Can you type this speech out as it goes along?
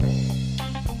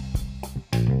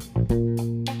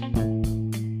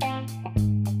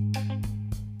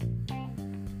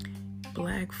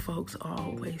folks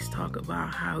always talk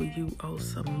about how you owe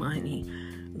some money,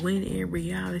 when in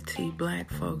reality, black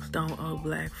folks don't owe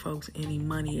black folks any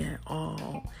money at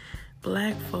all.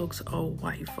 Black folks owe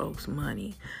white folks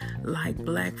money, like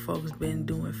black folks been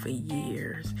doing for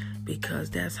years,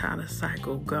 because that's how the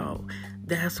cycle go.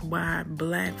 That's why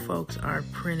black folks are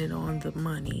printed on the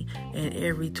money and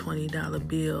every $20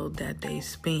 bill that they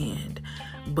spend.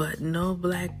 But no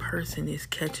black person is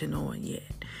catching on yet.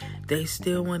 They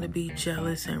still want to be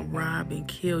jealous and rob and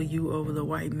kill you over the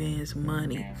white man's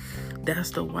money.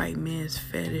 That's the white man's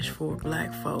fetish for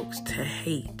black folks, to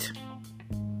hate.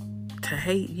 To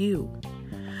hate you.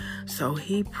 So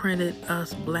he printed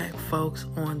us black folks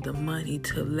on the money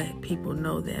to let people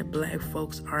know that black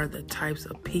folks are the types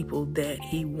of people that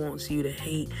he wants you to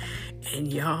hate.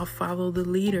 And y'all follow the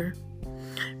leader,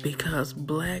 because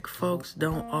black folks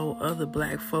don't owe other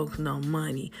black folks no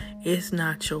money. It's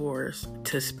not yours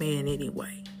to spend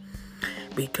anyway.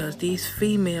 Because these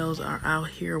females are out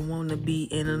here wanting to be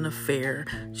in an affair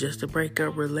just to break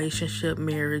up relationship,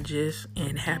 marriages,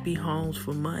 and happy homes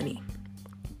for money.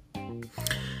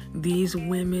 These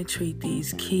women treat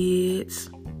these kids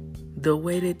the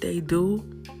way that they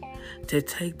do to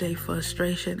take their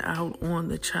frustration out on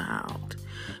the child,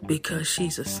 because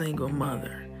she's a single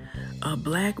mother. A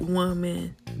black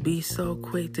woman be so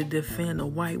quick to defend a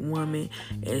white woman,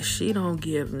 and she don't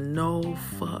give no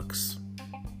fucks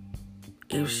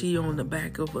if she on the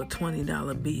back of a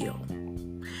 $20 bill.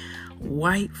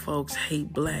 White folks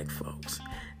hate black folks.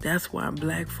 That's why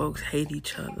black folks hate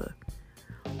each other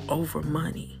over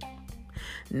money.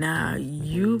 Now,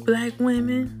 you black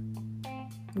women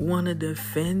want to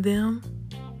defend them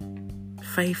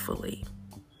faithfully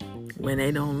when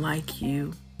they don't like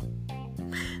you.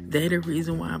 They're the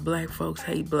reason why black folks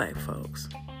hate black folks.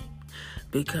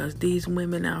 Because these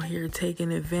women out here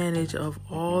taking advantage of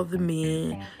all the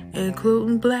men,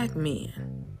 including black men.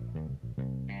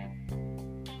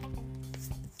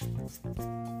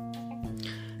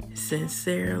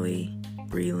 Sincerely,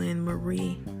 Breland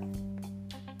Marie.